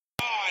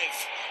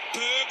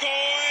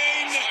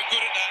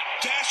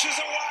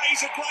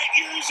He's a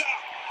great user.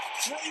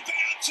 3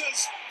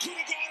 bounces. Could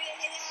have gone all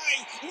the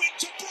way. Went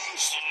to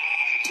Bruce.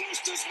 And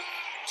Brewster's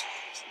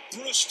marked.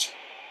 Bruce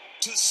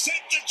to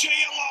set the G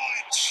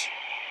alight.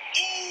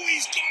 Oh,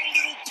 he's got a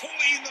little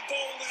pulley in the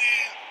ball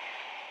there.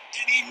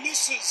 And he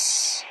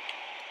misses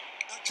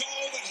a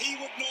goal that he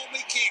would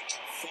normally kick.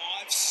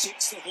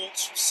 5-6 the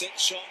Hawks from set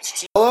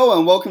shots. Hello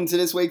and welcome to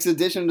this week's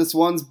edition of the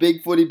Swans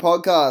Big Footy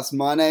Podcast.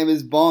 My name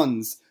is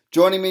Bonds.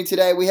 Joining me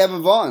today we have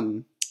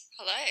Yvonne.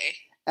 Hello.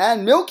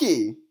 And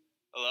Milky.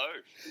 Hello.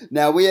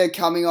 Now we are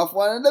coming off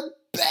one of the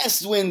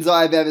best wins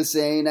I've ever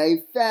seen.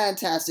 A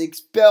fantastic,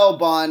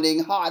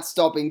 spellbinding,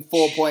 heart-stopping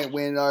 4-point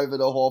win over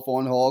the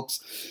Hawthorn Hawks,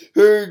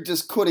 who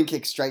just couldn't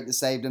kick straight to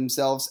save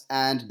themselves,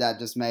 and that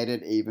just made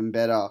it even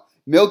better.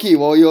 Milky,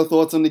 what are your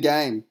thoughts on the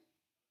game?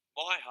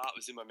 My heart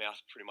was in my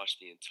mouth pretty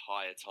much the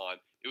entire time.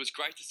 It was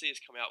great to see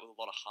us come out with a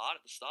lot of heart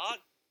at the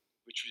start,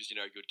 which was,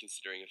 good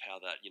considering of how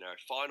that,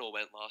 final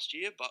went last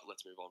year, but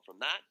let's move on from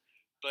that.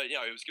 But, it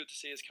was good to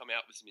see us come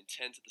out with some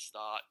intent at the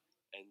start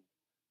and,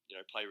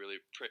 play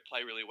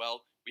really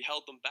well. We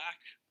held them back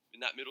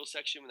in that middle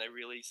section when they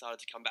really started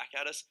to come back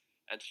at us,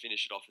 and to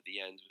finish it off at the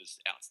end was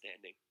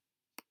outstanding.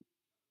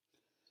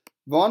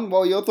 Von, what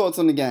are your thoughts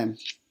on the game?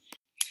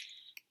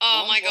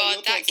 Oh my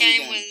god, that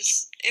game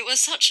was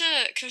such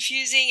a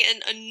confusing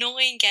and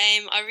annoying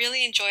game. I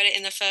really enjoyed it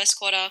in the first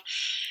quarter.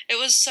 It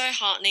was so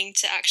heartening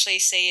to actually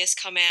see us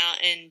come out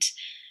and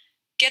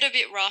get a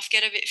bit rough,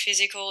 get a bit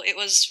physical. It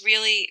was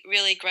really,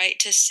 really great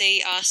to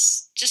see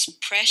us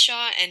just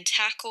pressure and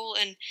tackle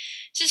and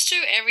just do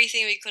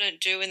everything we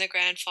couldn't do in the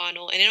grand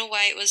final. And in a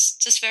way, it was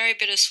just very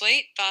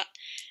bittersweet, but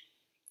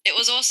it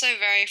was also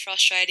very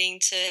frustrating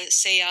to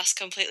see us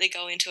completely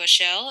go into a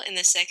shell in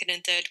the second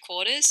and third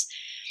quarters.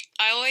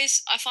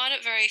 I find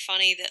it very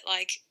funny that,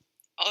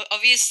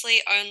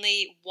 obviously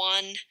only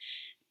one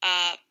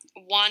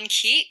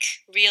kick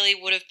really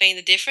would have been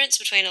the difference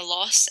between a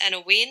loss and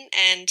a win,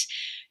 and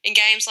in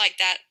games like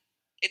that,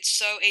 it's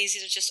so easy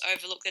to just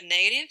overlook the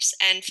negatives.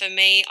 And for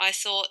me, I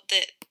thought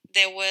that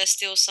there were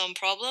still some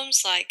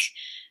problems,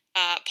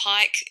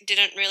 Pike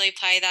didn't really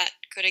play that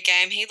good a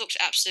game. He looked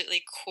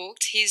absolutely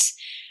cooked.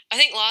 I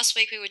think last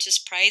week we were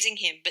just praising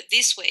him, but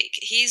this week,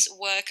 his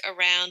work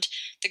around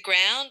the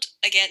ground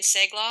against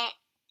Segler,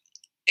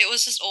 it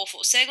was just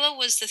awful. Segler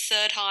was the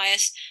third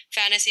highest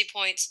fantasy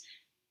points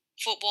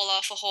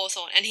footballer for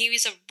Hawthorn, and he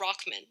was a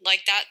ruckman.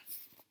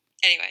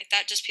 Anyway,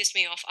 that just pissed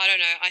me off. I don't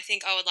know. I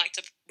think I would like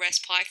to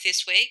rest Pike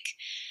this week.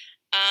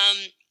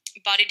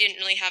 Buddy didn't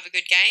really have a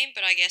good game,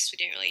 but I guess we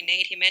didn't really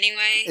need him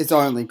anyway. It's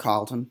only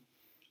Carlton.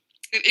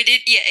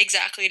 Yeah,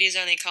 exactly. It is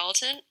only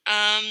Carlton.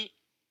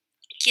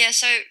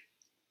 So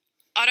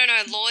I don't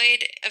know,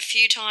 Lloyd a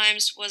few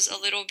times was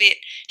a little bit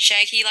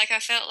shaky. I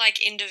felt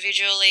like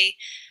individually,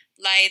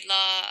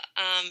 Laidler,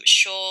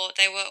 Shaw,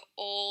 there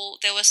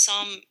were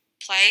some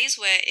plays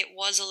where it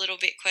was a little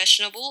bit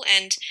questionable,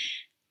 and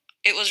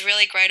it was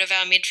really great of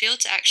our midfield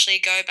to actually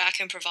go back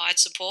and provide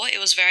support.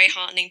 It was very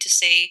heartening to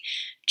see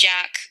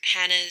Jack,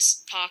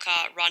 Hannahs,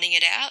 Parker running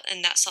it out,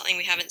 and that's something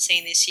we haven't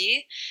seen this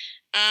year.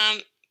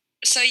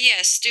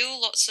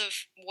 Still lots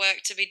of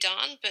work to be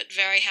done, but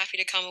very happy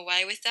to come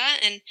away with that.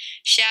 And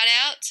shout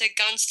out to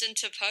Gunston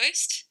to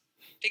Post,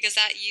 because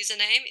that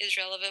username is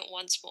relevant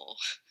once more.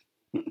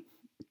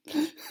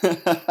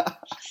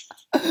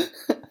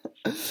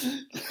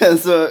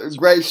 It's a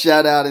great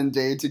shout out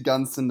indeed to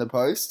Gunston the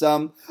Post.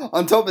 On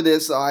top of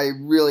this, I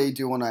really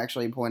do want to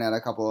actually point out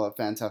a couple of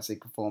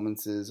fantastic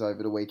performances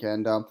over the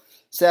weekend.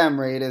 Sam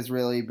Reid has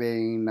really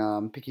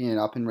been picking it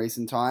up in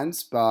recent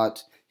times,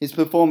 but his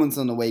performance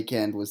on the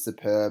weekend was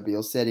superb. He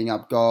was setting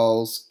up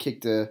goals,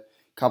 kicked a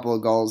couple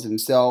of goals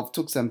himself,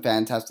 took some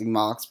fantastic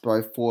marks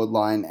both forward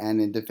line and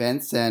in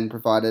defence, and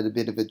provided a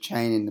bit of a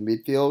chain in the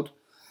midfield.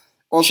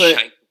 Also,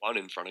 shanked one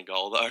in front of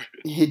goal though.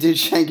 He did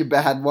shank a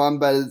bad one,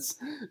 but it's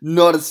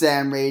not a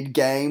Sam Reid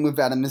game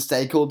without a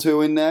mistake or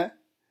two in there.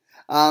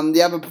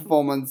 The other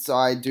performance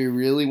I do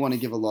really want to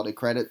give a lot of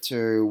credit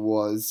to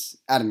was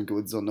Adam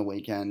Goodes on the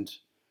weekend.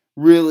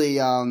 Really,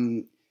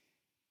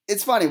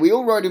 it's funny, we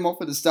all wrote him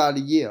off at the start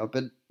of the year,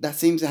 but that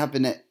seems to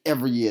happen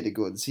every year to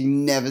Goodes. He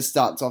never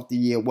starts off the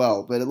year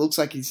well, but it looks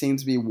like he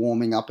seems to be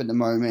warming up at the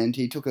moment.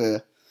 He took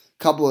a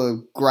couple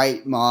of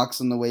great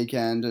marks on the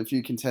weekend, a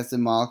few contested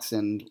marks,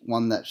 and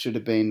one that should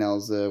have been, there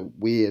was a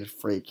weird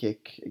free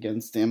kick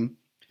against him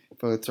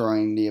for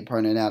throwing the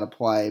opponent out of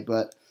play.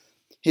 But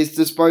his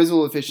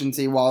disposal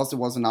efficiency, whilst it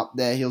wasn't up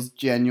there, he was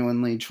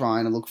genuinely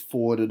trying to look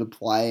forward to the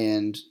play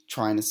and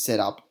trying to set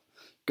up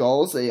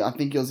goals. I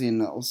think he was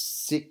in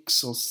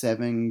 6 or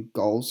 7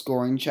 goal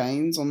scoring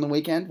chains on the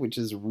weekend, which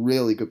is a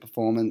really good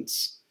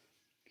performance.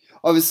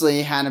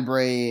 Obviously,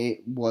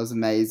 Hanbury was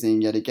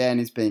amazing yet again.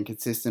 He's been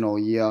consistent all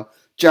year.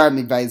 Jared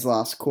McVeigh's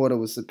last quarter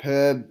was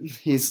superb.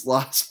 His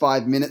last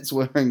 5 minutes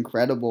were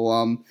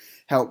incredible.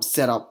 Helped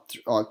set up,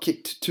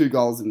 kicked 2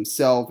 goals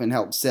himself and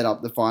helped set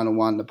up the final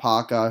one to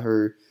Parker,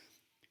 who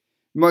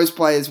most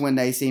players, when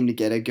they seem to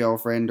get a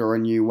girlfriend or a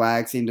new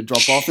wag, seem to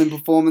drop off in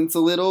performance a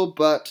little.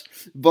 But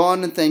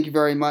Von, thank you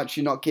very much.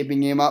 You're not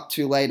keeping him up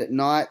too late at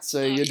night,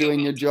 so you're doing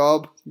your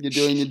job. You're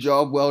doing your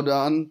job. Well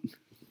done.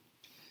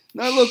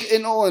 No, look,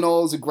 in all, it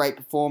was a great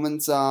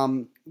performance.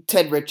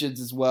 Ted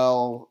Richards as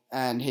well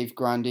and Heath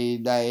Grundy,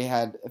 they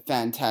had a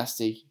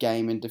fantastic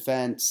game in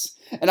defence.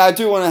 And I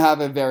do want to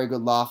have a very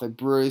good laugh at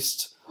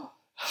Bruce.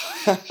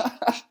 How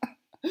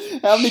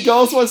many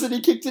goals was it he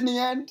kicked in the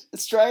end?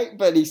 Straight,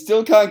 but he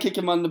still can't kick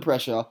him under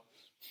pressure.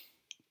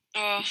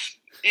 Oh,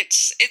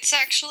 it's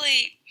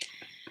actually...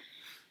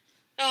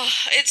 Oh,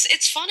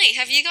 it's funny.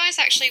 Have you guys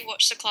actually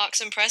watched the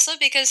Clarkson presser?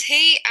 Because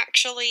he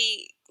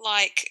actually,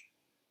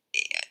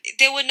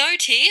 there were no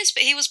tears,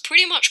 but he was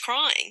pretty much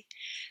crying.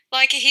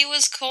 He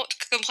was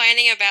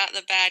complaining about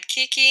the bad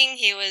kicking.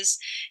 He was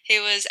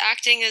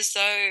acting as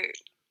though,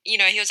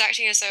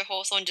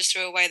 Hawthorn just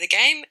threw away the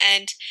game,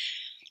 and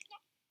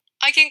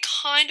I can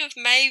kind of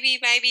maybe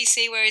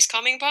see where he's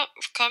coming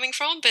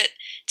from, but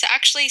to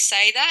actually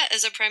say that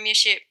as a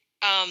premiership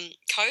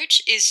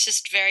coach is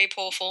just very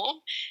poor form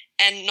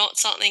and not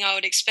something I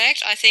would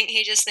expect. I think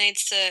he just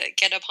needs to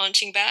get a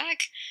punching bag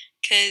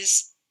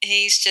because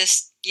he's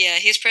just... Yeah,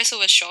 his presser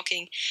was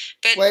shocking.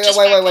 But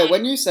wait.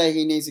 When you say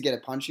he needs to get a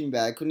punching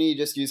bag, couldn't he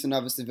just use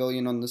another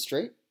civilian on the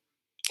street?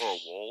 Or a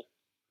wall.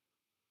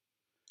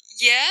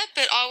 Yeah,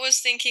 but I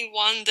was thinking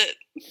one that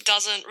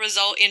doesn't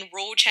result in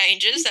rule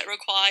changes that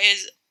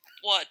requires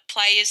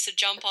players to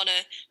jump on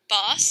a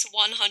bus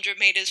 100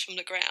 metres from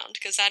the ground,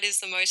 because that is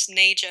the most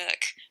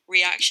knee-jerk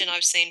reaction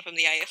I've seen from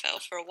the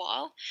AFL for a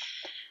while.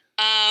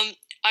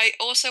 I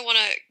also want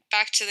to,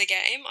 back to the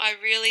game, I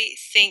really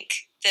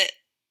think that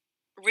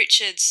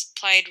Richards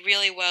played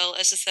really well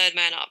as the third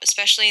man up,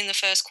 especially in the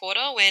first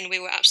quarter when we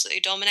were absolutely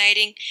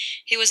dominating.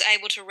 He was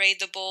able to read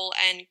the ball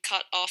and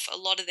cut off a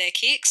lot of their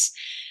kicks.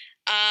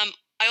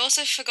 I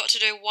also forgot to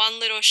do one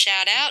little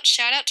shout out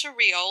to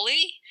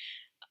Rioli.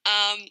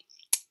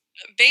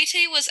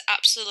 BT was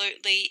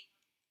absolutely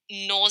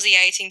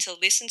nauseating to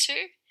listen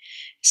to.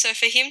 So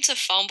for him to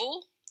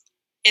fumble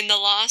in the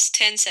last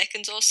 10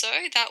 seconds or so,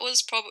 that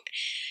was probably...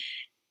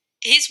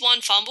 His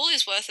one fumble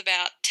is worth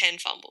about 10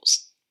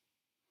 fumbles.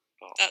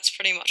 That's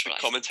pretty much what I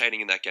think.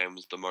 Commentating in that game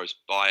was the most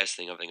biased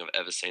thing I think I've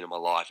ever seen in my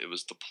life. It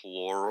was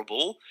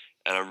deplorable,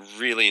 and I'm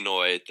really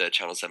annoyed that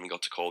Channel 7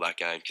 got to call that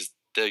game because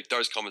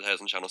those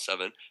commentators on Channel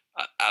 7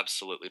 are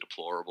absolutely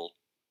deplorable.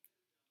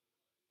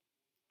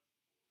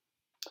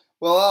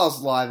 Well, I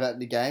was live at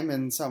the game,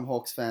 and some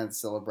Hawks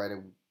fans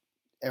celebrated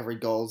every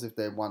goal as if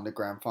they won the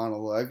grand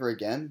final all over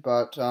again.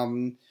 But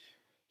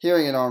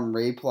hearing it on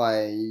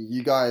replay,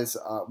 you guys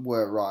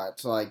were right.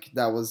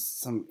 That was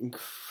some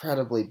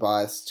incredibly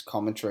biased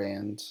commentary,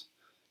 and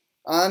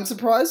I'm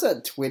surprised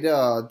that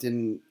Twitter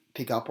didn't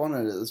pick up on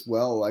it as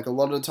well. A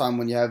lot of the time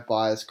when you have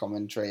biased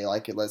commentary,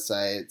 let's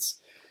say it's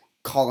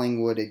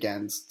Collingwood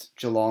against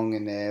Geelong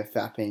and they're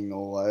fapping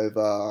all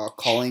over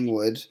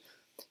Collingwood,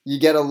 you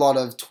get a lot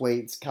of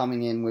tweets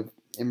coming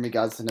in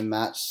regards to the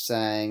match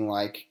saying,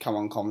 come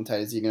on,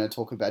 commentators, you're going to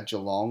talk about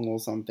Geelong or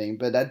something.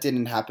 But that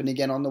didn't happen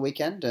again on the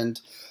weekend. And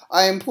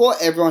I implore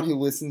everyone who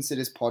listens to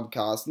this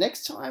podcast,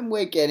 next time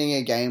we're getting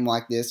a game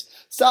like this,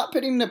 start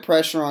putting the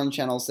pressure on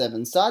Channel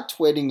 7. Start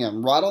tweeting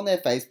them right on their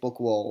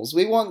Facebook walls.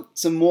 We want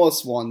some more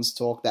Swans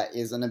talk that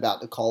isn't about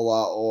the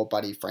Cola or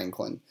Buddy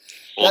Franklin.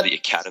 Or the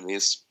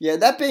academies. Yeah,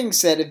 that being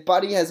said, if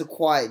Buddy has a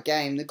quiet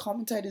game, the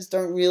commentators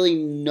don't really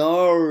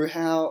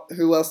know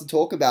who else to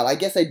talk about. I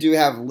guess they do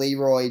have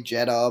Leroy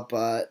Jetta,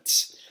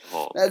 but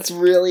that's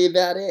really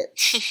about it.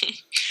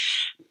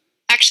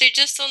 Actually,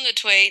 just on the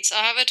tweets,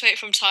 I have a tweet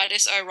from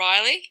Titus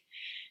O'Reilly.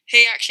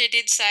 He actually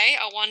did say,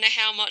 I wonder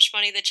how much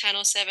money the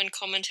Channel 7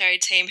 commentary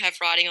team have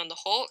riding on the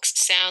Hawks.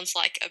 Sounds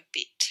like a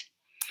bit.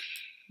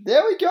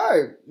 There we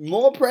go.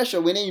 More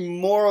pressure. We need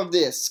more of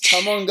this.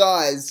 Come on,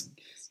 guys.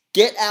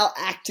 Get our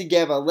act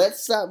together.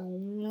 Let's start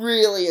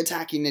really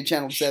attacking the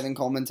Channel 7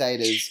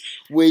 commentators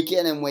week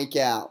in and week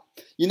out.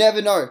 You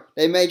never know.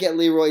 They may get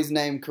Leroy's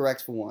name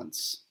correct for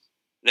once.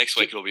 Next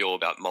week it'll be all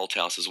about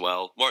Malthouse as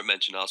well. Won't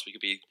mention us. We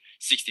could be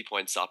 60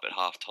 points up at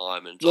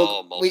half-time. And,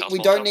 Look, we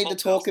don't need to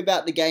talk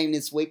about the game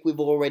this week. We've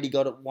already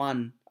got it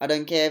won. I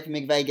don't care if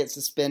McVeigh gets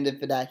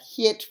suspended for that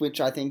hit, which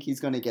I think he's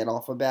going to get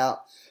off about.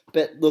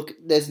 But look,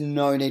 there's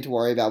no need to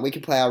worry about. We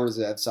can play our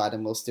reserve side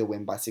and we'll still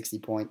win by 60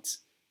 points.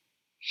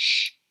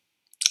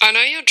 I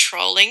know you're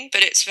trolling,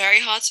 but it's very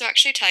hard to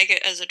actually take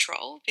it as a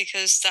troll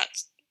because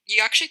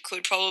you actually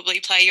could probably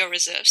play your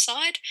reserve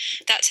side.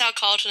 That's how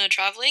Carlton are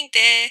travelling.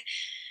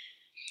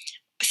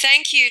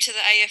 Thank you to the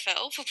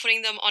AFL for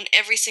putting them on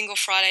every single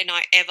Friday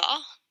night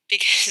ever,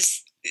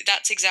 because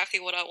that's exactly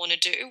what I want to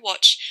do,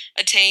 watch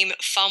a team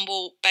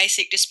fumble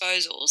basic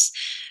disposals.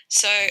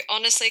 So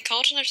honestly,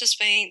 Carlton have just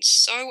been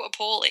so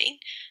appalling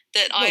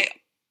that I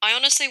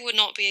honestly would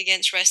not be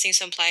against resting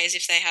some players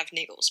if they have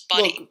niggles.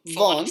 Buddy,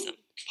 for one of them.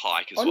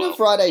 Pike as on well. your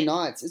Friday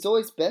nights, it's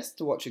always best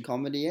to watch a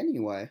comedy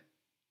anyway.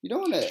 You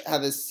don't want to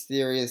have a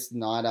serious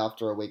night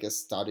after a week of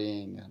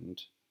studying and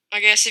I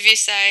guess if you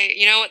say,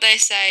 you know what they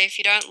say, if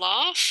you don't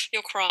laugh,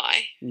 you'll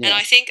cry. Yeah. And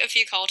I think a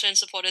few Carlton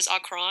supporters are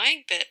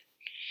crying, but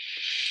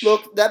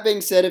Look, that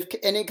being said, if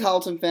any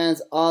Carlton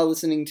fans are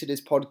listening to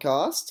this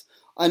podcast,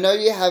 I know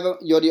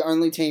you're the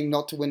only team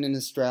not to win in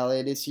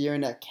Australia this year,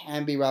 and that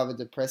can be rather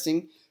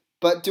depressing.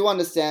 But do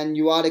understand,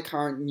 you are the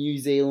current New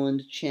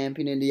Zealand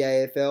champion in the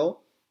AFL,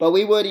 but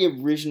we were the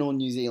original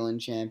New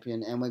Zealand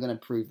champion, and we're going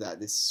to prove that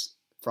this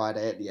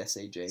Friday at the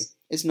SCG.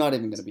 It's not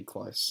even going to be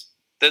close.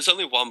 There's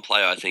only one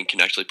player I think can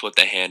actually put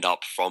their hand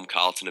up from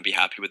Carlton and be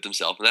happy with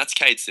themselves, and that's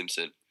Cade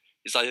Simpson.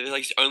 He's like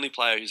the only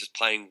player who's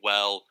playing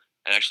well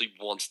and actually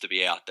wants to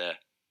be out there.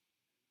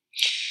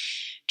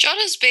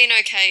 Jotta's been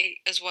okay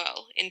as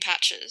well in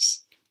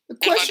patches. The And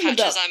by question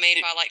patches, about I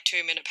mean by like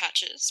 2-minute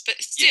patches.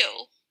 But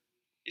still,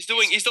 He's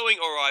doing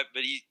all right,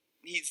 but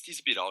he's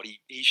a bit old.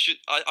 He should.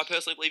 I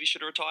personally believe he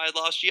should have retired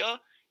last year.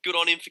 Good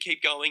on him for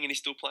keep going, and he's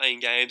still playing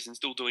games and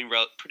still doing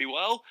pretty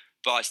well.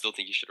 But I still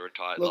think he should have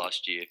retired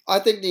last year. I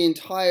think the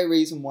entire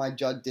reason why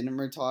Judd didn't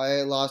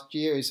retire last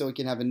year is so he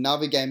can have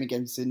another game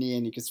against Sydney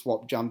and he can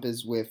swap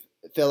jumpers with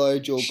fellow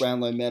dual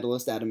Brownlow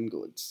medalist Adam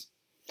Goods.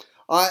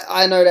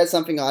 I know that's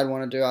something I'd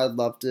want to do. I'd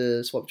love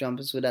to swap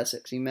jumpers with that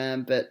sexy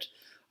man, but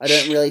I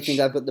don't really think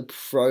I've got the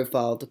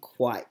profile to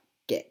quite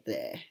get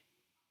there.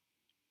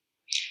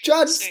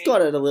 Judd's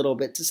got it a little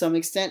bit to some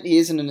extent. He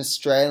isn't an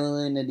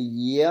Australian of the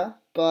year,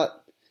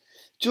 but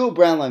dual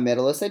Brownlow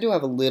medalists, they do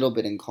have a little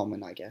bit in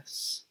common, I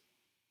guess.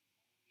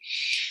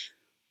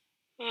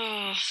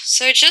 Oh,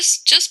 so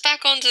just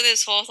back onto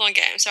this Hawthorn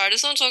game. So I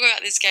just want to talk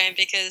about this game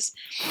because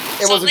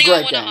It was a something great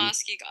I want game. to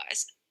ask you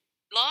guys.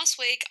 Last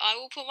week, I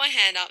will put my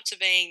hand up to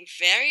being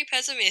very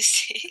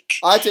pessimistic.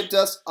 I tipped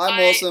us. I'm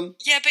awesome.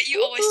 Yeah, but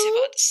you always tip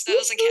us. That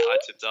doesn't count. I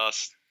tipped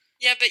us.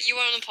 Yeah, but you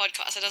were on the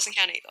podcast. That doesn't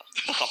count either.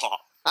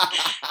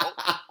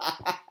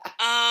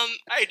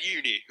 Hey,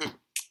 uni.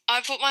 I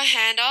put my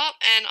hand up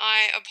and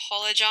I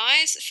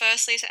apologise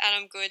firstly to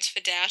Adam Goods for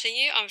doubting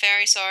you. I'm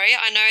very sorry.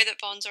 I know that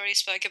Bonds already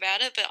spoke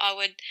about it, but I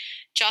would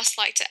just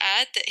like to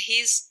add that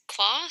his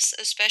class,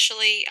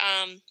 especially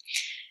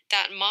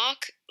that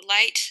mark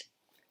late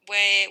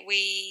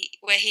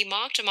where he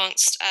marked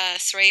amongst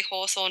 3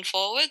 Hawthorn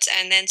forwards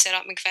and then set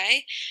up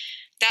McVeigh,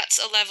 that's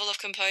a level of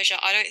composure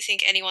I don't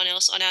think anyone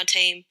else on our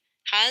team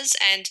has.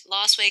 And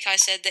last week I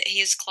said that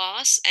his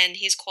class and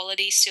his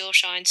quality still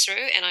shines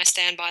through, and I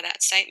stand by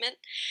that statement.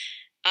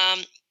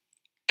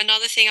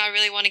 Another thing I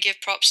really want to give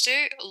props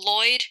to,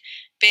 Lloyd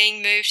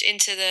being moved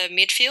into the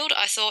midfield.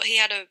 I thought he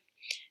had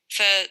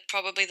for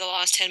probably the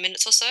last 10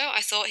 minutes or so, I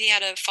thought he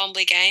had a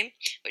fumbly game,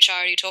 which I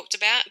already talked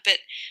about, but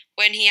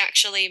when he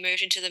actually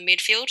moved into the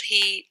midfield,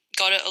 he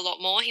got it a lot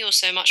more. He was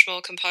so much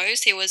more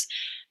composed. He was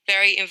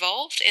very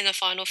involved in the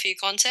final few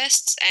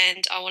contests,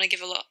 and I want to give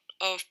a lot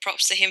of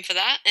props to him for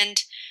that.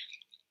 And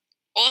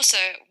also,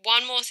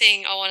 one more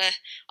thing I want to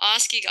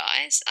ask you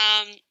guys,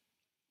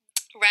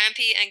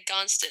 Rampy and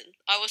Gunston.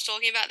 I was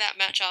talking about that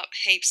matchup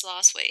heaps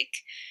last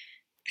week.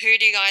 Who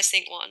do you guys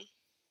think won?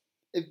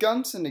 If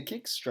Gunston had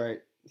kicked straight,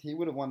 he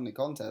would have won the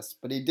contest,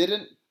 but he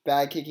didn't.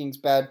 Bad kicking's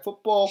bad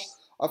football.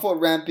 I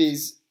thought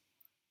Rampy's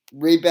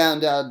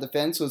rebound out of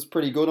defence was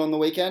pretty good on the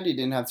weekend. He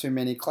didn't have too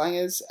many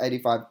clangers,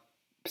 85%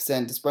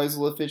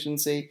 disposal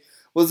efficiency,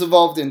 was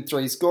involved in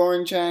 3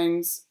 scoring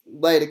chains,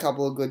 laid a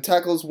couple of good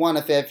tackles, won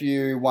a fair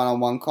few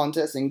one-on-one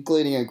contests,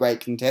 including a great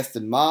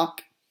contested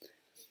mark.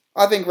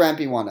 I think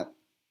Rampy won it.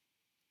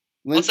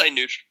 I'd say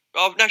neutral.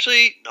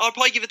 Actually, I'd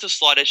probably give it a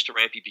slight edge to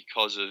Rampy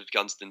because of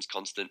Gunston's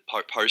constant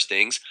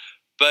postings.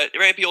 But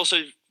Rampy also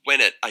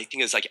went at, I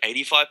think it's like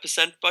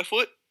 85% by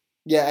foot.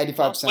 Yeah,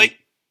 85%.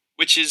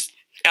 Which is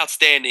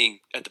outstanding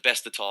at the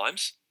best of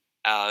times.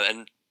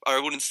 And I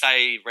wouldn't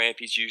say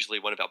Rampy's usually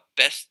one of our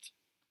best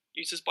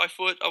users by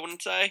foot, I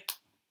wouldn't say.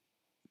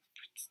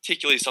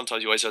 Particularly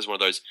sometimes he always has one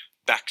of those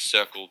back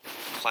circle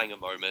clanger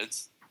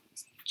moments.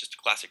 Just a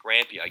classic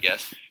Rampy, I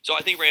guess. So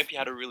I think Rampy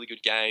had a really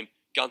good game.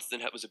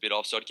 Gunston was a bit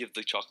off, so I'd give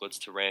the chocolates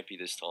to Rampy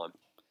this time.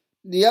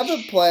 The other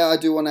player I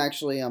do want to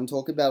actually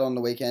talk about on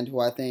the weekend, who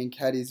I think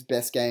had his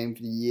best game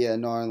for the year,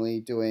 not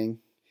only doing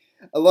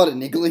a lot of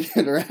niggling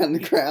it around the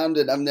ground,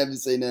 and I've never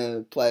seen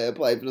a player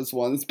play for the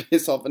Swans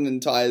piss off an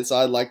entire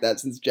side like that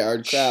since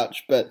Jared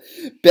Crouch, but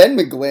Ben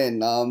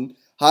McGlynn,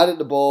 hard at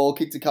the ball,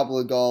 kicked a couple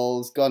of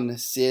goals, got an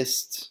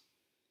assist,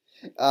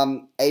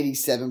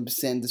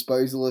 87%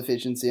 disposal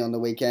efficiency on the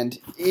weekend.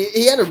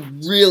 He had a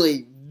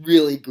really,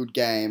 really good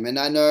game, and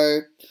I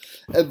know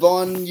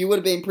Yvonne, you would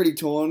have been pretty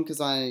torn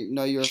because I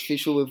know you're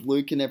official with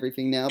Luke and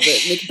everything now, but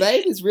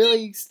McBabe is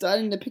really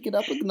starting to pick it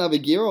up with another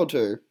gear or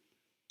two.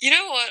 You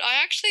know what?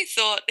 I actually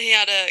thought he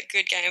had a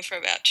good game for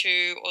about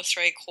 2 or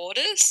 3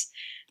 quarters.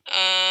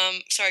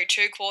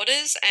 2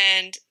 quarters,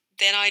 and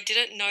then I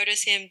didn't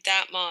notice him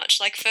that much.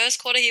 Like,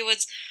 first quarter, he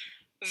was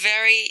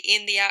very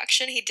in the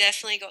action. He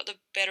definitely got the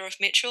better of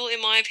Mitchell,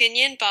 in my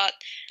opinion, but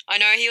I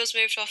know he was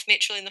moved off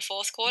Mitchell in the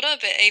 4th quarter,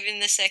 but even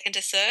the 2nd to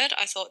 3rd,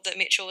 I thought that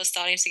Mitchell was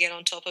starting to get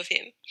on top of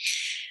him.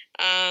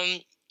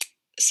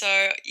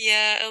 So,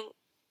 yeah,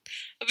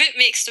 a bit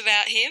mixed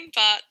about him,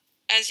 but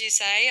as you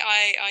say,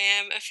 I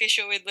am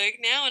official with Luke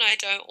now, and I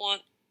don't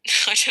want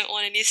I don't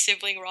want any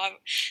sibling rival.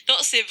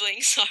 Not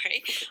siblings,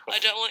 sorry. I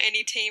don't want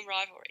any team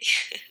rivalry.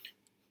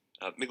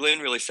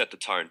 McGlynn really set the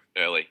tone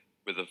early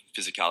with the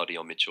physicality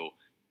on Mitchell.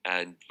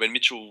 And when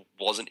Mitchell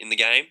wasn't in the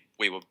game,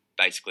 we were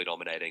basically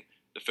dominating.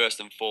 The first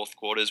and fourth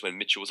quarters, when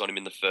Mitchell was on him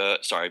in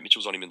Mitchell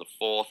was on him in the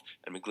fourth,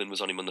 and McGlynn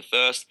was on him in the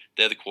first.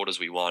 They're the quarters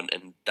we won,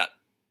 and that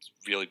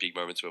really big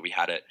moments where we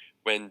had it.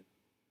 When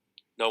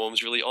no one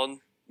was really on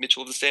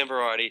Mitchell of the Sam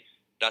variety,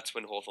 that's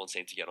when Hawthorn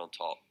seemed to get on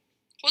top.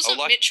 Wasn't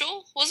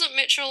Mitchell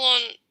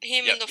on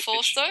him in the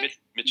fourth though?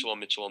 Mitchell on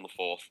the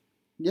fourth.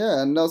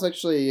 Yeah, and that was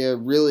actually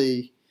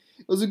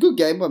it was a good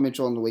game by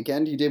Mitchell on the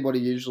weekend. He did what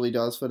he usually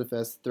does for the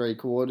first three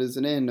quarters,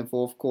 and in the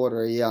fourth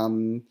quarter, he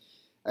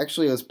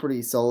actually was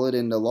pretty solid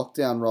in the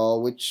lockdown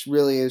role, which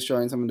really is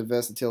showing some of the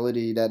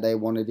versatility that they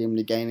wanted him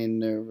to gain in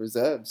the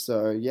reserve.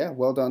 So, yeah,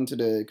 well done to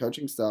the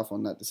coaching staff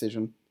on that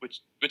decision.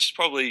 Which is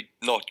probably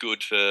not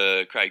good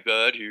for Craig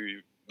Bird, who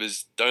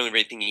was the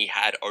only thing he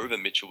had over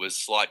Mitchell was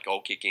slight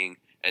goal kicking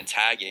and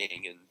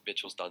tagging, and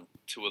Mitchell's done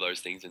two of those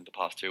things in the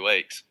past 2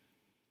 weeks.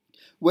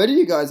 Where do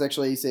you guys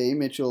actually see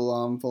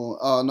Mitchell,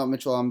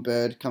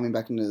 Bird coming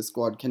back into the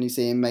squad? Can you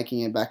see him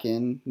making it back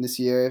in this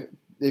year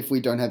if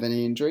we don't have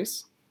any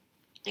injuries?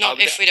 Not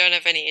if we don't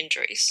have any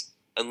injuries.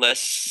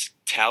 Unless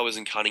Towers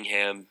and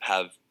Cunningham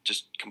have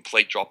just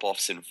complete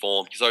drop-offs in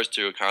form, because those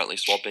two are currently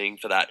swapping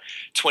for that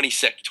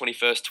 21st,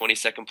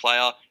 22nd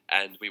player,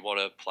 and we want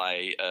to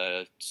play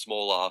a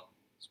smaller,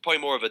 probably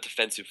more of a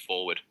defensive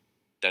forward,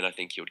 then I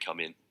think he would come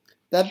in.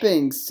 That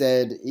being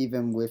said,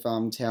 even with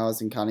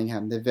Towers and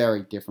Cunningham, they're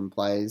very different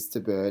players to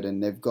Bird,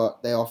 and they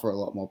offer a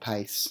lot more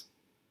pace.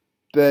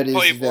 Bird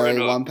is very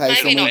one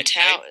pace. Maybe not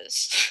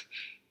Towers.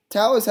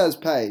 Towers has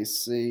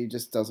pace, he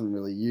just doesn't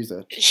really use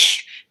it.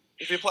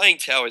 If you're playing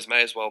Towers,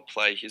 may as well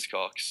play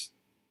Hiscox.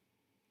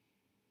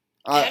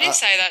 I didn't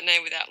say that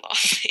name without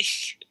laughing.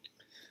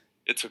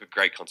 It took a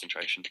great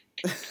concentration.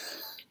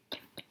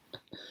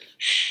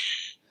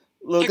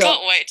 Look, I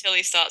can't wait till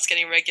he starts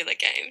getting regular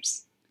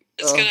games.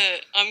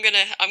 I'm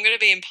gonna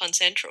be in Pun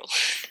Central.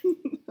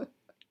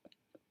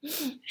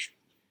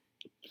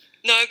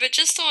 No, but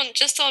just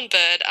on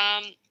Bird,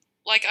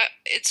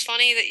 it's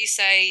funny that you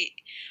say.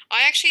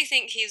 I actually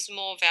think he's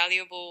more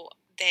valuable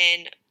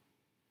than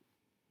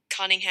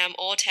Cunningham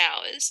or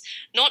Towers.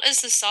 Not as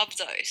the sub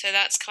though, so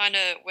that's kind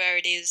of where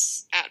it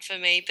is at for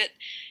me. But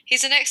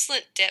he's an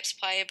excellent depth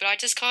player, but I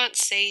just can't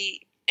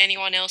see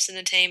anyone else in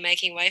the team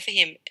making way for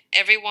him.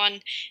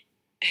 Everyone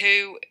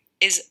who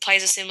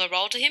plays a similar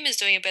role to him is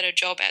doing a better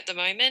job at the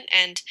moment,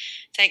 and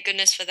thank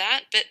goodness for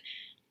that. But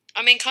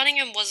I mean,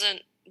 Cunningham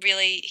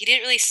he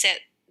didn't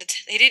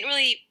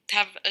really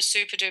have a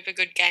super duper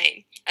good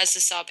game as the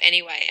sub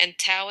anyway, and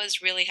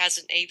Towers really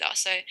hasn't either.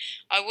 So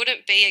I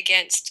wouldn't be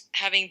against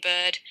having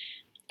Bird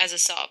as a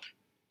sub.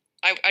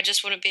 I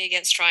just wouldn't be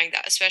against trying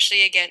that,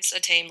 especially against a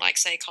team like,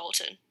 say,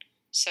 Carlton.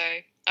 So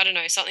I don't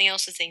know, something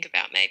else to think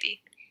about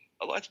maybe.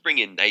 I'd like to bring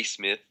in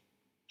Naismith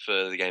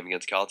for the game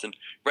against Carlton.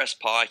 Breast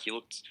Pike, he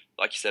looked,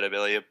 like you said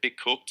earlier, a bit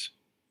cooked,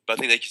 but I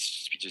think they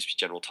could just be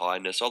general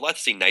tiredness. So I'd like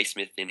to see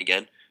Naismith in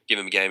again, give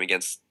him a game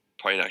against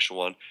probably an actual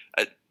one,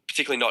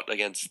 particularly not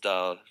against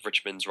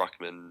Richmond's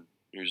Ruckman,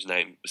 whose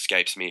name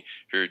escapes me,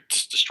 who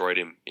just destroyed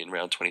him in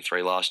round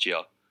 23 last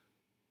year.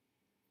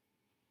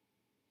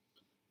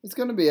 It's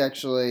going to be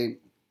actually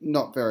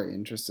not very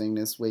interesting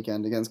this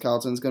weekend against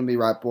Carlton. It's going to be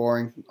right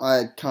boring.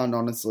 I can't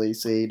honestly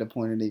see the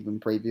point in even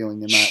previewing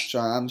the match.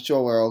 I'm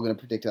sure we're all going to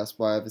predict us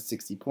by over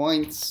 60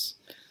 points.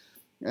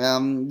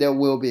 There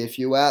will be a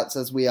few outs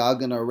as we are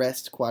going to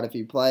rest quite a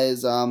few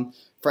players.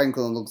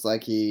 Franklin looks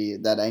like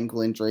that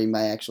ankle injury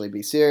may actually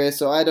be serious,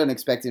 so I don't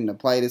expect him to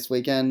play this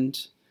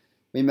weekend.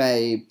 We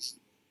may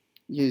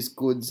use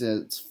Goods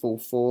as full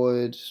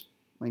forward,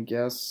 I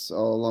guess,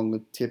 along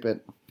with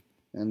Tippett,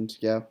 and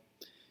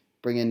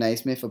bring in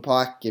Naismith for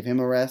Pike, give him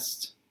a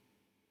rest.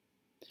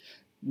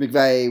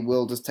 McVeigh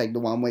will just take the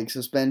 1 week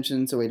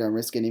suspension so we don't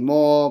risk any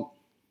more.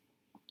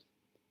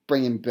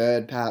 Bring in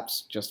Bird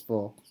perhaps just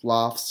for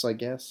laughs, I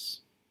guess.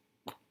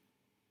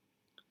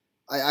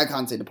 I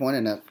can't see the point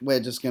in it. We're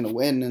just going to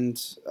win,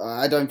 and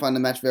I don't find the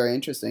match very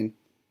interesting.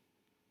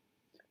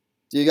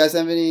 Do you guys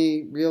have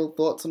any real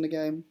thoughts on the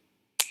game?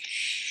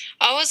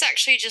 I was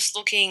actually just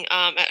looking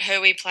at who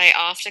we play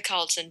after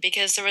Carlton,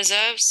 because the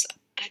reserves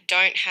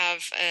don't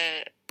have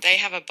they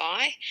have a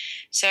bye.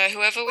 So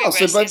whoever we rest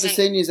so both the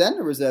seniors and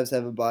the reserves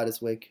have a bye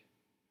this week.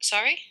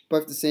 Sorry?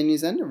 Both the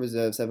seniors and the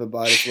reserves have a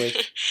bye this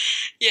week.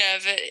 Yeah,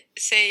 but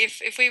see,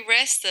 if we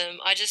rest them,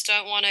 I just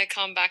don't want to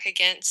come back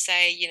against,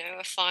 say,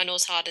 a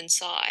finals hardened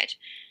side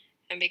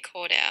and be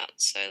caught out.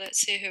 So let's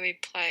see who we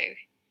play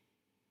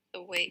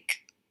the week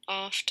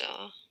after.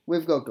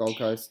 We've got Gold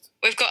Coast.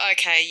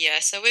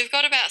 So we've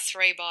got about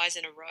 3 byes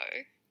in a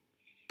row.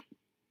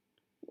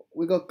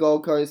 We got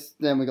Gold Coast,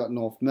 then we got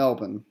North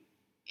Melbourne.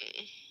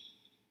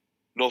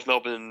 North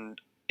Melbourne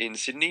in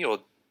Sydney or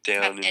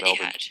down in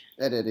Melbourne?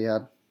 At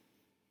Etihad.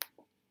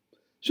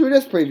 Should we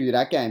just preview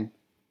that game?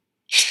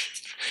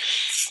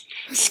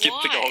 Skip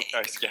the Gold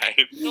Coast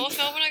game. North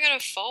Melbourne are going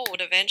to fold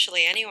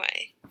eventually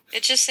anyway.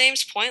 It just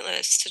seems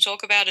pointless to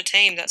talk about a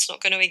team that's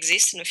not going to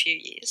exist in a few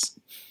years.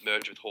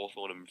 Merge with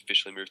Hawthorn and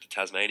officially move to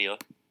Tasmania.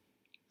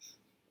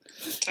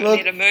 Don't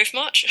need to move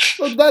much.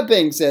 Look, that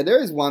being said,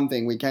 there is one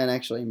thing we can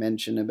actually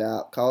mention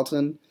about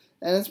Carlton,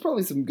 and it's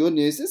probably some good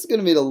news. This is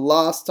going to be the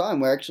last time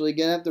we're actually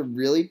going to have to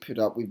really put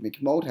up with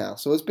Mick Malthouse.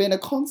 So it's been a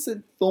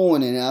constant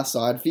thorn in our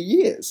side for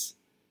years.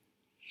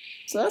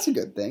 So that's a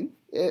good thing.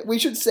 We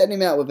should set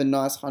him out with a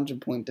nice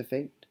 100-point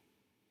defeat.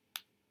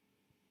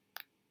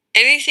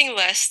 Anything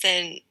less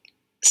than,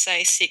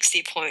 say,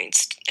 60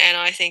 points, and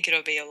I think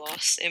it'll be a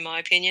loss, in my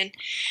opinion.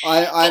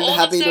 I'm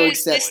happy to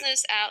accept.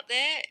 Listeners out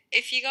there,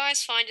 if you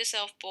guys find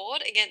yourself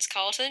bored against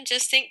Carlton,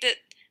 just think that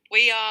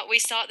we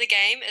start the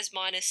game as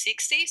minus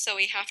 60, so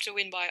we have to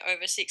win by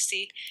over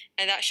 60,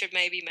 and that should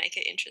maybe make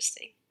it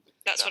interesting.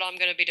 That's what I'm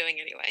going to be doing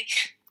anyway.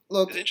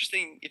 Look, it's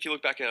interesting if you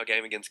look back at our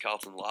game against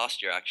Carlton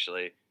last year,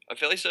 actually. I'm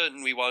fairly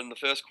certain we won the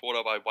first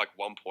quarter by like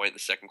 1 point, the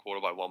second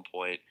quarter by 1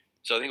 point.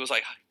 So I think it was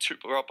like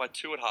we were up by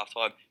 2 at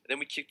halftime, and then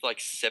we kicked like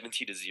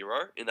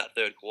 70-0 in that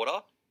third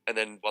quarter, and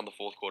then won the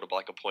fourth quarter by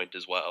like a point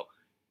as well,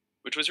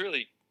 which was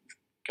really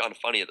kind of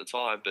funny at the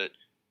time, but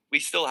we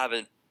still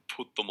haven't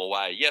put them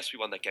away. Yes, we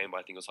won that game by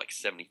I think it was like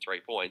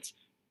 73 points,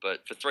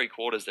 but for 3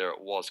 quarters there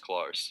it was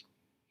close.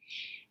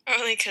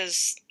 Only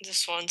because the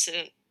Swans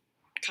didn't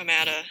come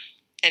out of...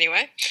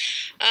 Anyway.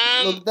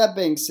 Look, that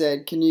being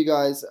said,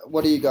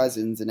 what are you guys'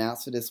 ins and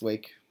outs for this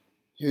week?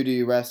 Who do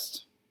you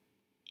rest?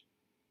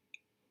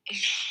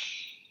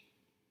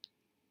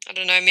 I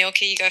don't know,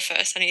 Milky, you go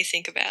first. I need to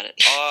think about it.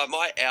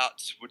 My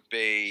outs would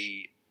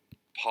be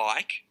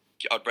Pike.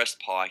 I'd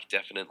rest Pike,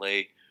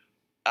 definitely.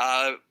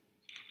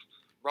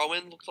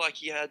 Rowan looked like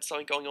he had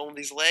something going on with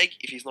his leg.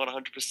 If he's not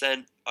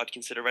 100%, I'd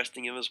consider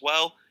resting him as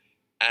well.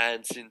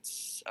 And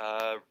since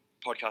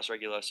podcast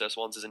regular Sir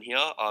Swans isn't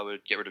here, I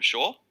would get rid of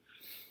Shaw.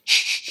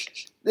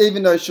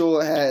 Even though Shaw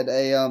had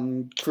a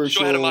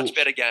crucial... Shaw had a much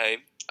better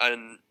game,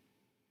 and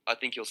I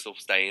think he'll still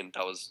stay in.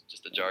 That was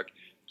just a joke.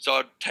 So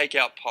I'd take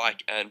out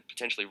Pike and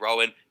potentially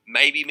Rowan.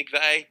 Maybe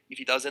McVeigh, if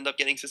he does end up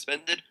getting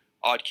suspended.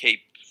 I'd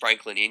keep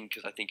Franklin in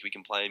because I think we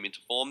can play him into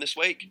form this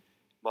week.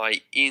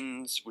 My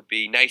ins would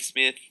be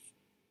Naismith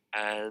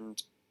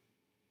and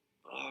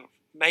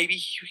maybe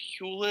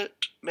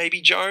Hewlett, maybe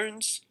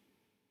Jones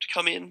to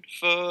come in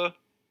for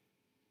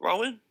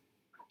Rowan.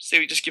 So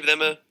we just give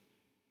them a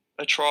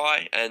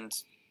try and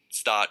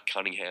start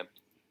Cunningham.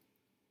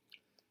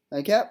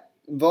 Okay.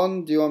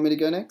 Von, do you want me to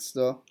go next?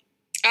 Or?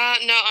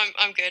 No,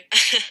 I'm good.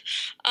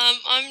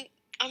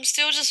 I'm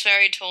still just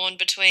very torn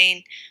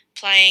between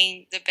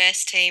playing the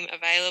best team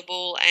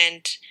available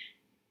and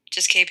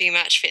just keeping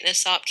match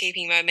fitness up,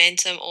 keeping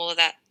momentum, all of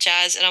that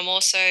jazz. And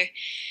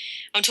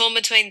I'm torn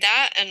between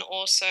that and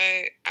also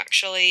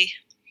actually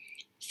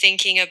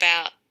thinking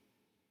about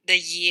the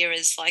year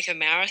as like a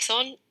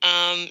marathon.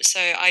 So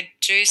I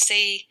do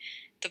see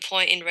the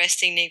point in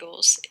resting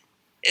Niggles,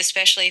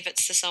 especially if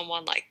it's to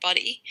someone like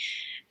Buddy.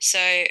 So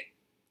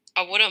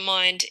I wouldn't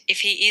mind, if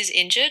he is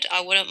injured,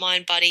 I wouldn't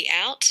mind Buddy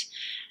out.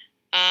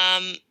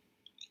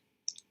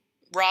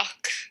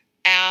 Ruck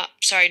out.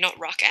 Sorry, not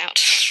Ruck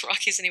out.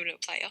 Ruck isn't even a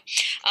player.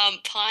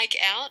 Pike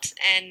out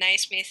and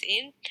Naismith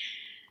in.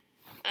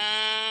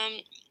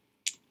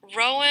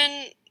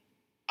 Rowan,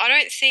 I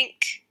don't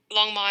think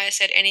Longmire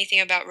said anything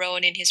about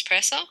Rowan in his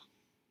presser.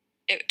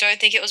 I don't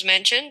think it was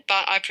mentioned,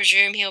 but I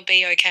presume he'll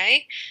be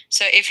okay.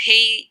 So if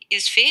he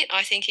is fit,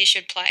 I think he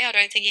should play. I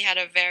don't think he had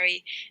a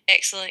very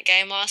excellent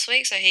game last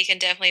week, so he can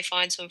definitely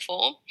find some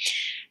form.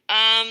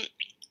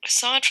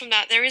 Aside from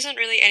that, there isn't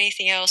really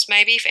anything else.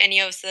 Maybe if any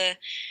of the...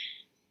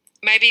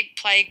 Maybe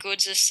play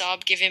Goods as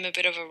sub, give him a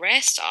bit of a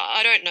rest.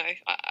 I don't know.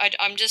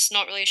 I'm just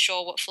not really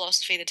sure what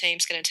philosophy the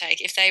team's going to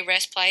take. If they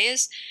rest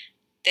players,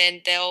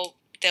 then there'll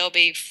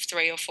be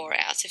 3 or 4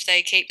 outs. If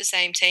they keep the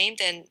same team,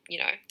 then,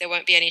 there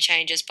won't be any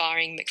changes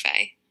barring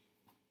McVeigh.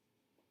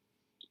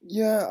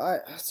 Yeah,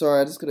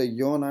 I just got a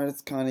yawn. I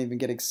just can't even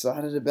get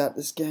excited about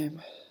this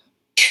game.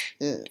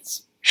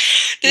 This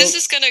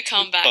is going to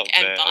come back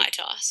and bite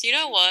us. You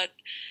know what?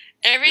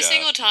 Every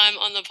single time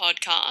on the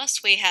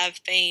podcast, we have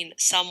been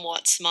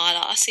somewhat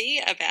smart-arsey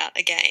about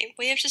a game.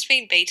 We have just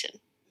been beaten.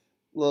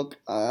 Look,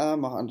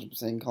 I'm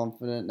 100%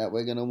 confident that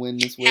we're going to win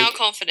this week. How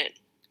confident?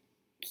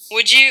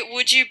 Would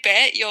you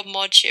bet your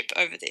mod chip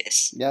over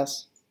this?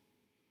 Yes.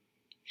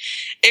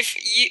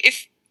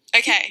 If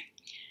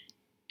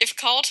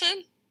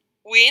Carlton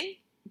win,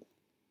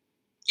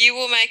 you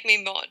will make me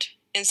mod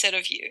instead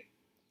of you.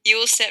 You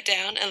will step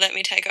down and let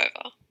me take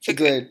over.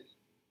 Agreed.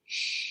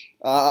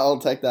 I'll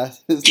take that.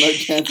 There's no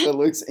chance we're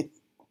losing.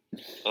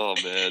 Oh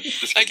man,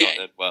 this could not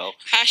end well.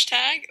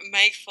 Hashtag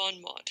make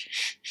fun mod.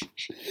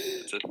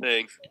 It's a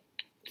thing.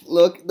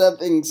 Look, that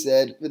being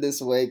said, for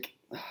this week,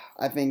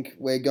 I think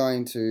we're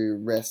going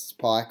to rest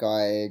Pike.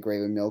 I agree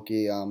with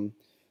Milky.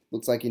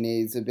 Looks like he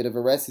needs a bit of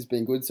a rest. He's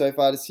been good so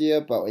far this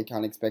year, but we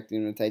can't expect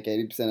him to take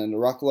 80% of the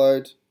ruck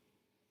load.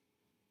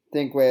 I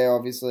think we're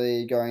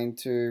obviously going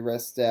to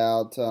rest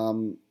out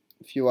a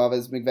few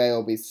others. McVeigh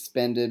will be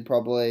suspended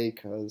probably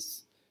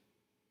because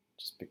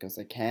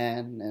they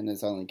can, and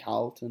it's only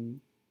Carlton.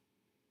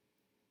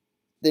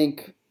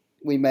 think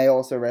we may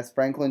also rest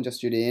Franklin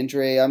just due to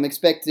injury. I'm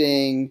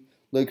expecting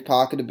Luke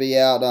Parker to be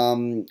out.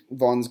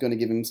 Von's going to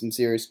give him some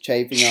serious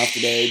chafing after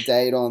their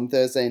date on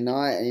Thursday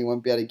night, and he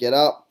won't be able to get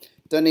up.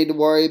 Don't need to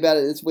worry about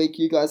it this week.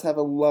 You guys have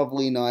a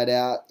lovely night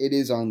out. It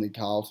is only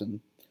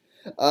Carlton.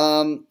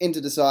 Into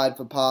the side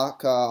for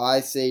Parker, I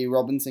see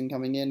Robinson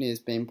coming in. He's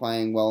been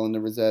playing well in the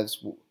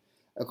reserves,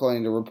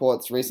 according to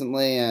reports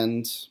recently,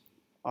 and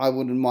I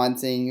wouldn't mind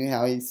seeing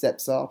how he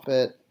steps up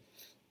at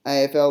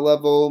AFL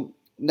level.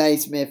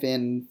 Naismith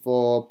in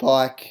for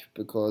Pike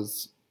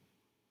because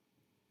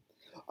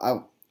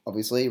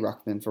obviously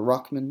Ruckman for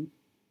Ruckman,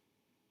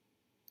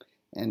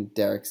 and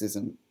Derricks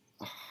isn't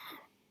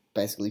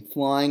basically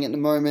flying at the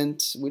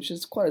moment, which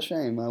is quite a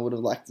shame. I would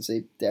have liked to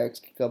see Derricks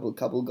kick a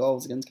couple of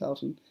goals against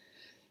Carlton.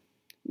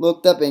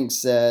 Look, that being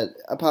said,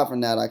 apart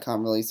from that, I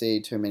can't really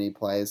see too many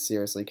players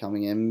seriously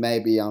coming in.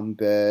 Maybe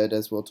Bird,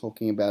 as we were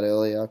talking about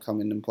earlier, come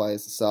in and play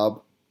as a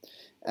sub.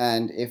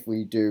 And if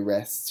we do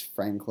rest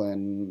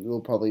Franklin,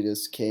 we'll probably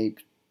just keep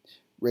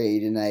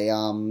Reid in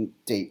a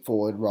deep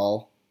forward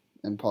role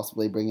and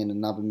possibly bring in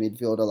another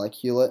midfielder like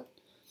Hewlett.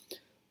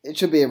 It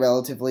should be a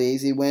relatively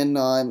easy win.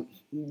 I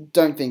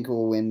don't think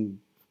we'll win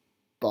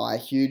by a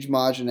huge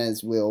margin,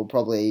 as we'll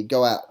probably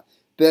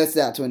burst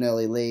out to an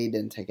early lead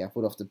and take our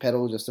foot off the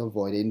pedal just to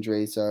avoid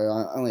injury. So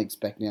I'm only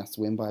expecting us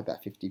to win by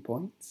about 50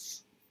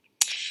 points.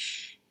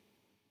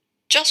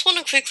 Just want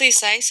to quickly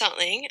say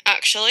something,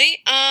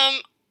 actually.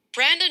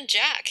 Brandon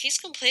Jack, he's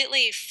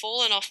completely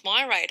fallen off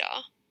my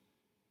radar.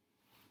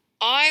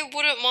 I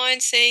wouldn't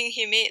mind seeing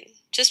him in,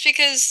 just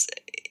because,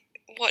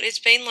 it's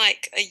been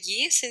like a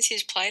year since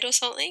he's played or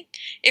something?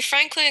 If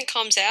Franklin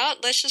comes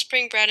out, let's just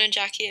bring Brandon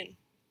Jack in.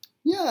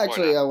 Yeah,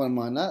 actually, I wouldn't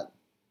mind that.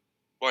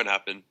 Won't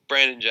happen.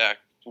 Brandon Jack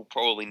will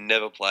probably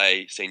never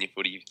play senior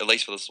footy, at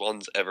least for the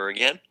Swans, ever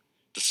again,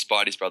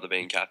 despite his brother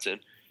being captain.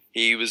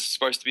 He was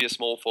supposed to be a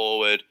small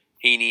forward.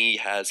 Heaney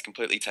has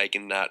completely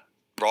taken that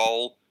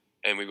role,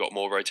 and we've got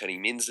more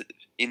rotating mins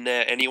in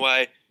there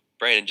anyway.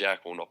 Brandon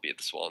Jack will not be at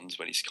the Swans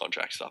when his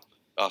contract's up.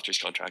 After his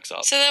contract's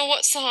up. So then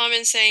what's the harm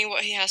in seeing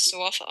what he has to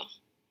offer?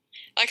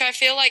 I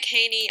feel like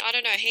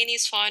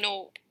Heaney's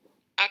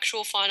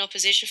actual final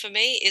position for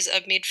me is a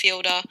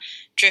midfielder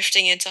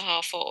drifting into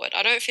half forward.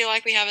 I don't feel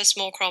like we have a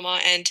small Cromer,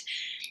 and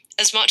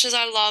as much as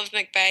I love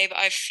McBabe,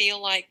 I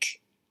feel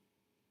like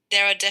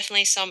there are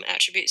definitely some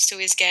attributes to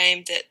his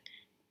game that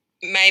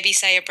maybe,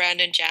 say, a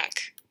Brandon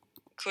Jack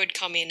could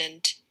come in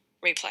and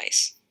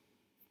replace.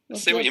 I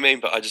see what you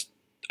mean, but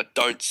I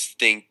don't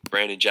think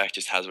Brandon Jack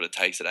just has what it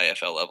takes at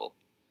AFL level.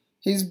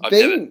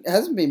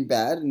 Hasn't been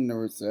bad in the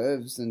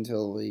reserves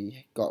until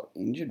he got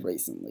injured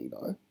recently,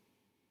 though.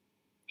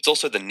 It's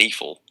also the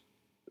NEFL.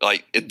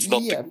 It's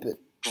not the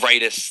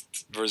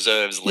greatest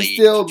reserves league. He's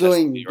still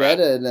doing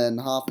better than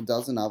half a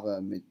dozen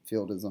other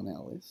midfielders on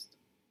our list.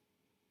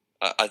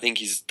 I think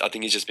he's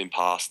just been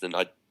passed, and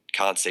I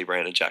can't see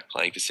Brandon Jack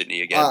playing for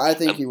Sydney again. I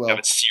think he will. Have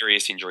a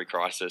serious injury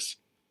crisis.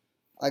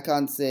 I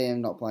can't see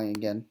him not playing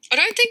again. I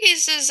don't think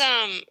he's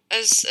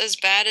as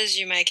bad as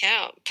you make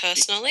out,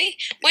 personally.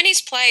 When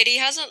he's played, he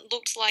hasn't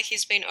looked like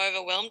he's been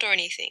overwhelmed or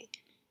anything,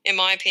 in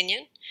my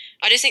opinion.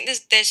 I just think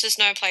there's just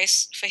no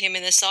place for him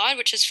in the side,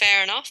 which is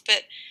fair enough.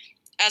 But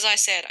as I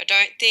said, I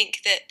don't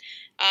think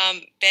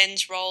that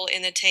Ben's role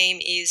in the team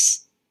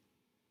is,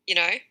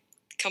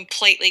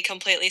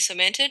 completely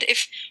cemented.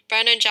 If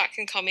Brandon Jack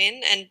can come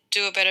in and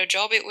do a better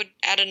job, it would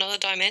add another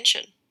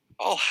dimension.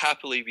 I'll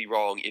happily be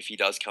wrong if he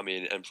does come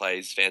in and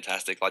plays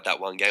fantastic like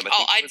that one game.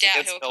 I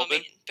doubt he'll come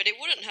in, but it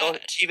wouldn't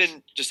hurt.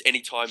 Even just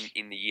any time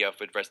in the year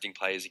for resting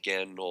players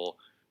again or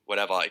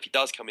whatever, if he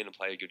does come in and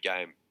play a good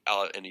game,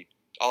 I'll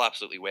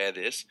absolutely wear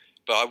this.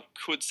 But I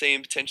could see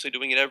him potentially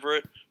doing it at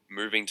Everett,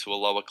 moving to a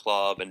lower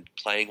club and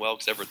playing well,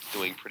 because Everett's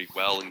doing pretty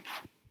well in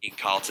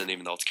Carlton,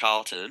 even though it's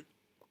Carlton.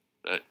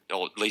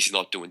 Or at least he's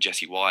not doing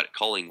Jesse White at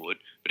Collingwood.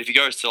 But if he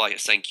goes to a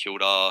St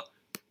Kilda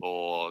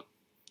or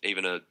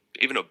even a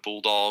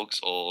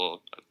Bulldogs or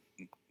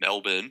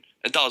Melbourne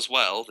and does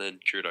well, then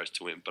kudos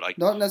to him. But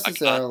not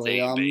necessarily.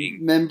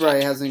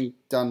 Membray hasn't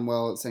done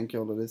well at St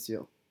Kilda this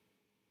year.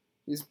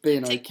 He's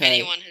been okay. I think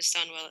anyone has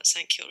done well at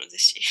St Kilda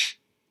this year.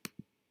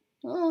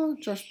 Oh,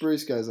 Josh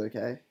Briscoe's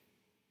okay.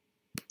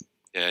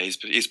 Yeah,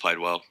 he's played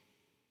well.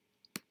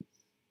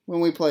 When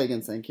we play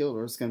against St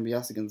Kilda, it's going to be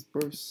us against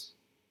Bruce.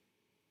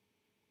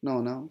 No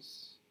one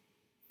else.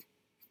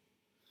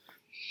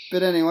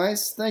 But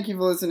anyways, thank you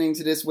for listening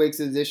to this week's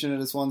edition of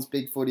the Swans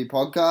Big Footy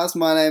podcast.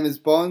 My name is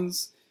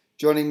Bonds.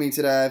 Joining me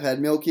today, I've had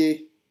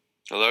Milky.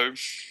 Hello.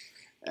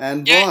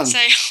 And Don't Bon.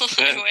 say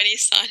hello when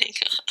he's signing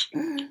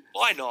up.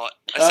 Why not?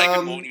 I say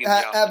good morning in the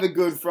afternoon. Have a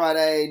good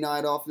Friday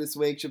night off this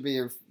week. Should be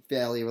a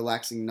fairly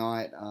relaxing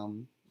night.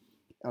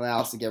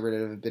 Allow us to get rid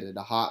of a bit of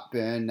the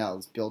heartburn that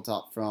was built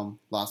up from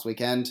last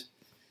weekend.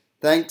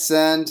 Thanks,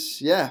 and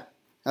yeah,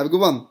 have a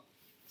good one.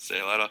 See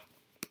you later.